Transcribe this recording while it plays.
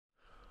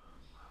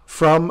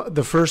from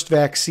the first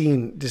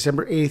vaccine,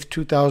 December 8th,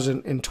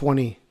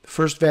 2020. The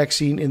first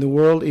vaccine in the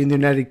world in the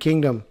United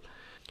Kingdom.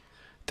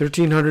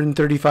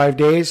 1,335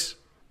 days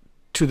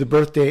to the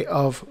birthday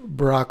of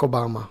Barack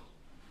Obama.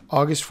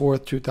 August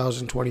 4th,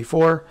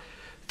 2024.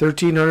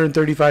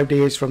 1,335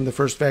 days from the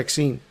first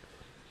vaccine.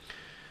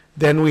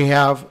 Then we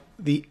have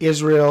the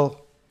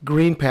Israel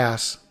Green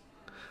Pass,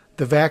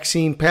 the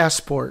vaccine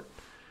passport,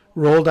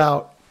 rolled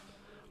out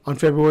on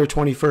February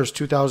 21st,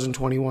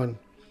 2021.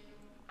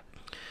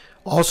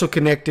 Also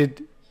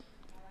connected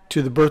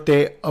to the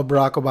birthday of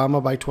Barack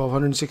Obama by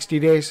 1,260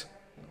 days.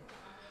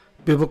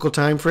 Biblical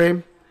time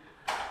frame.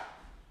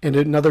 And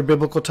another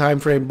biblical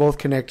time frame, both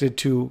connected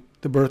to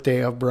the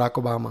birthday of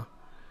Barack Obama.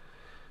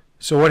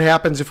 So what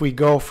happens if we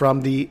go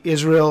from the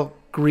Israel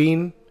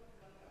Green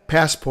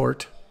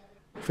Passport,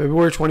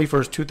 February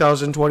 21st,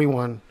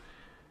 2021,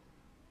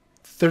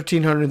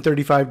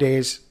 1,335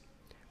 days,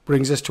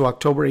 brings us to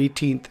October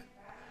 18th,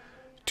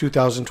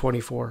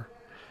 2024.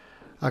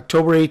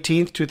 October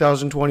 18th,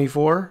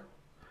 2024,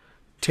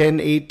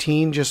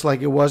 10:18, just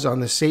like it was on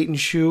the Satan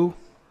shoe,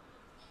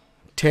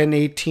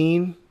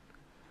 10:18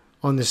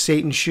 on the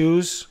Satan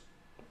shoes,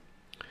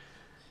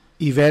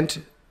 event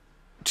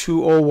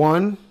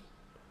 201,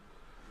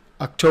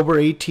 October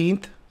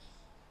 18th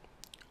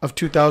of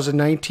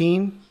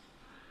 2019,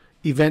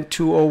 event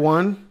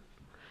 201,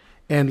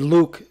 and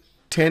Luke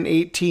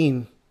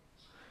 10:18,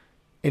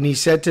 and he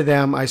said to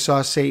them, I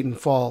saw Satan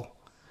fall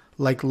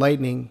like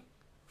lightning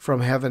from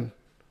heaven.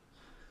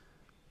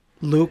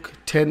 Luke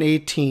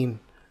 10:18,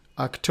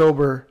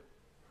 October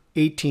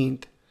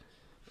 18th,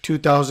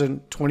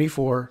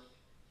 2024,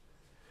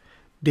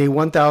 day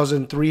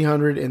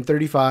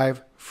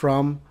 1335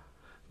 from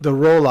the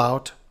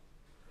rollout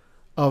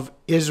of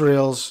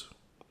Israel's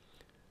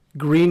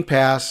Green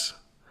Pass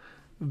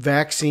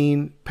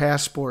vaccine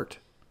passport,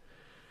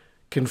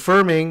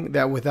 confirming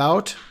that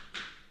without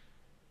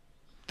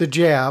the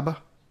jab,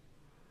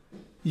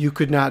 you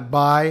could not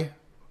buy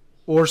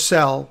or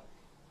sell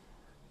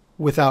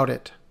without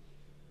it.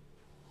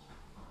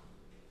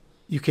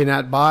 You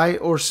cannot buy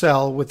or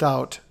sell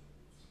without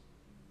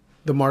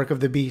the mark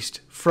of the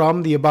beast.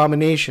 From the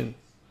abomination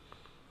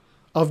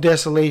of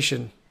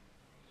desolation,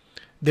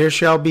 there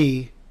shall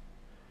be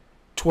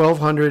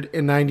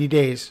 1,290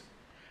 days.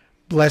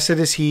 Blessed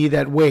is he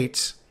that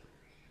waits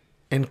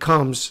and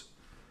comes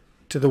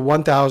to the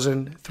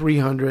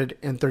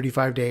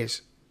 1,335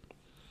 days.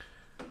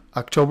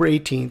 October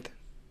 18th,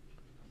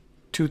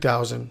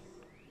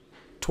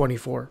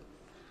 2024.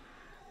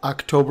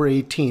 October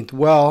 18th.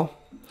 Well,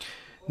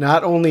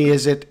 not only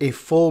is it a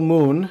full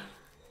moon,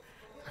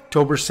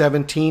 October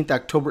 17th,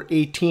 October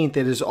 18th,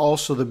 it is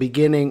also the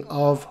beginning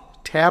of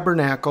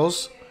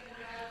Tabernacles.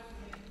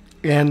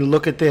 And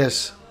look at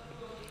this.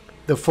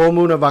 The full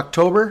moon of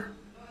October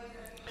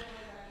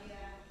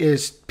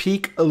is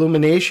peak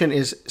illumination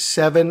is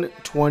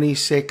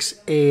 7:26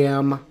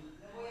 a.m.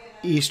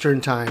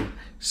 Eastern Time.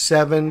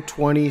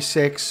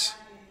 7:26.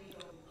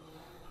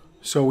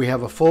 So we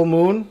have a full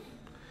moon.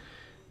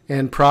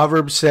 And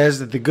Proverbs says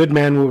that the good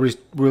man will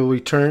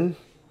return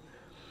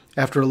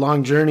after a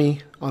long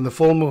journey on the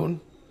full moon.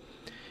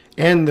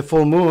 And the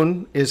full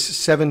moon is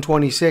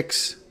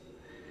 7:26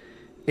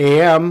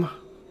 a.m.,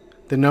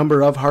 the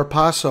number of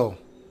Harpazo.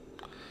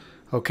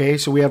 Okay,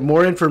 so we have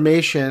more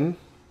information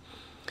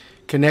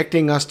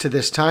connecting us to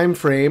this time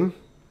frame.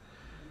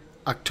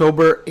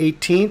 October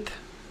 18th,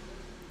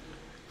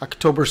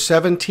 October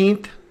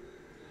 17th,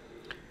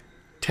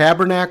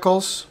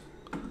 Tabernacles,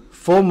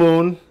 full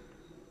moon,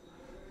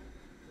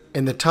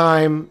 and the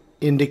time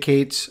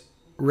indicates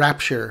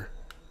Rapture,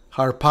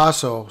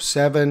 Harpazo,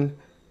 7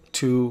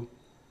 to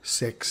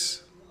 6.